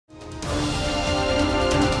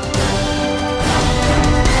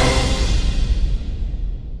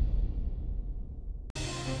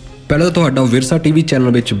पहले तो तुहाडा विरसा टीवी चैनल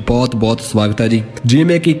विच बहुत बहुत स्वागत है जी।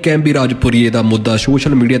 जिवें कि कैंबी राजपुरीए दा मुद्दा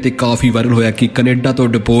सोशल मीडिया ते काफ़ी वायरल होया कि कनेडा तो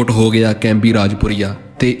डिपोर्ट हो गया कैंबी राजपुरीया।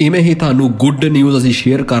 ते इवें ही तुहानू गुड न्यूज़ असीं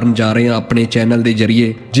शेयर करन जा रहे हैं अपने चैनल के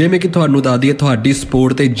जरिए। जिवें कि तुहानू दस दईए तुहाडी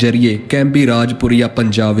सपोर्ट के जरिए कैंबी राजपुरीया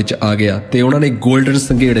पंजाब विच आ गया ते उन्होंने गोल्डन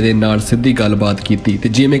संघेड़े दे नाल सीधी गलबात कीती। ते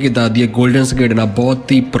जिवें कि दस दईए गोल्डन संघेड़े नाल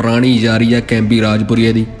बहुत ही पुरानी यारी है कैंबी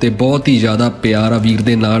राजपुरीया दी ते बहुत ही ज़्यादा प्यार आ वीर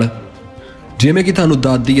दे नाल। जिवें कि तुहानू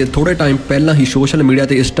दस दईए थोड़े टाइम पहला ही सोशल मीडिया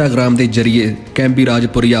ते इंस्टाग्राम के जरिए कैंबी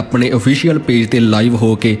राजपुरीया अपने ऑफिशियल पेज ते लाइव हो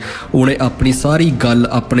के उन्हें अपनी सारी गल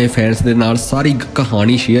अपने फैंस दे नाल सारी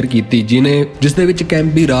कहानी शेयर की जिस दे विच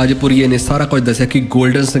कैंबी राजपुरीए ने सारा कुछ दस्सिया कि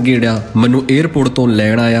गोल्डन संघेड़ा मैनू एयरपोर्ट तो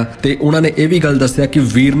लैण आया ते उन्होंने यह भी गल दस्सिया कि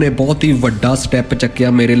वीर ने बहुत ही वड्डा स्टैप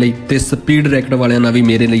चक्या मेरे लिए ते स्पीड रैकेट वालियां नाल भी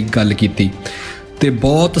मेरे लिए गल कीती। ते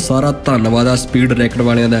बहुत सारा धन्नवाद आ स्पीड रैकेट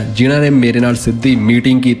वालियां दा जिन्हां ने मेरे नाल सीधी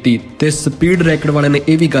मीटिंग की ते स्पीड रैकेट वालियां ने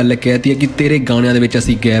यह भी गल कहती है कि तेरे गाणियां दे विच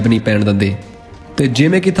असीं गैप नहीं पैण दिंदे। ते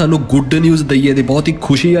जिवें कि तुहानू गुड न्यूज़ दईए ते बहुत ही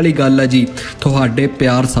खुशी वाली गल है जी, तुहाडे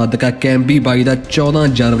प्यार सदका कैंबी बाई दा 14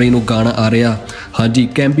 जनवरी नूं गाना आ रहा। हाँ जी,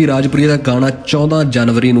 कैंबी राजपुरीया दा गाना 14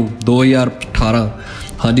 जनवरी नूं 2018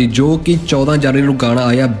 हाँ जी, जो कि 14 जनवरी नूं गाना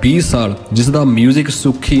आया 20 साल जिसका म्यूजिक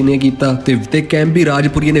सुखी ने किया। ते कैंबी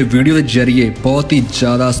राजपुरीया ने वीडियो के जरिए बहुत ही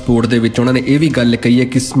ज़्यादा सपोर्ट दे विच उन्होंने ये भी गल कही है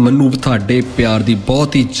कि मैनू तुहाडे प्यार की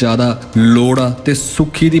बहुत ही ज़्यादा लोड़ आ ते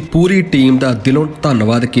सुखी की पूरी टीम का दिलों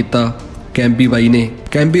धन्नवाद किया। कैंबी बाई ने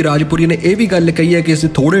कैंबी राजपुरी ने यह भी गल कही है कि असीं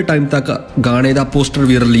थोड़े टाइम तक गाने का पोस्टर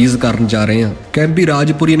भी रिलीज़ करन जा रहे हैं। कैंबी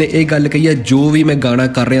राजपुरी ने यह गल कही है जो भी मैं गाना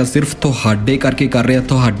कर रहा सिर्फ तुहाडे करके कर रहा,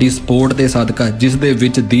 तुहाडी सपोर्ट के सदका, जिस दे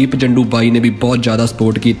विच दीप जंडू बाई ने भी बहुत ज़्यादा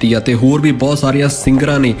सपोर्ट की है। होर भी बहुत सारिया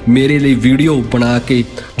सिंगरां ने मेरे लिए वीडियो बना के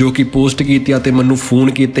जो कि पोस्ट की ते मैनू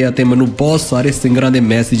फोन किए ते मैनू बहुत सारे सिंगरां दे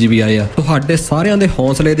मैसेज भी आए। तुहाडे सारियां दे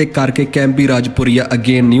हौसले दे करके कैंबी राजपुरीया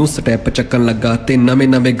अगेन न्यू स्टैप चक्कन लगा ते नवे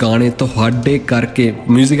नवे गाने तुहाडे करके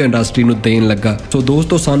म्यूजिक इंडस्ट्री नूं देण लगा। सो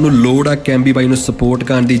दोस्तों सानू लोड़ आ कैंबी बाई नूं सपोर्ट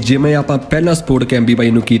करन दी, जिवें आपां पहला सपोर्ट कैंबी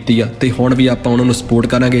बाई नूं कीती आ ते हुण भी आपां उन्हां नूं सपोर्ट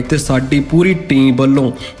करांगे ते साडी पूरी टीम वल्लों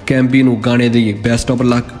कैंबी नूं गाने दी बेस्ट ऑफ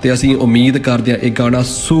लक ते असीं उम्मीद करदे आ इह गाना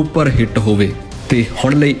सुपर हिट होवे। ते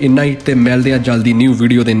हुण लई इन्ना ही ते मिलदे आ जल्दी न्यू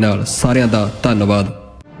वीडियो दे नाल। सारिआं दा धन्नवाद।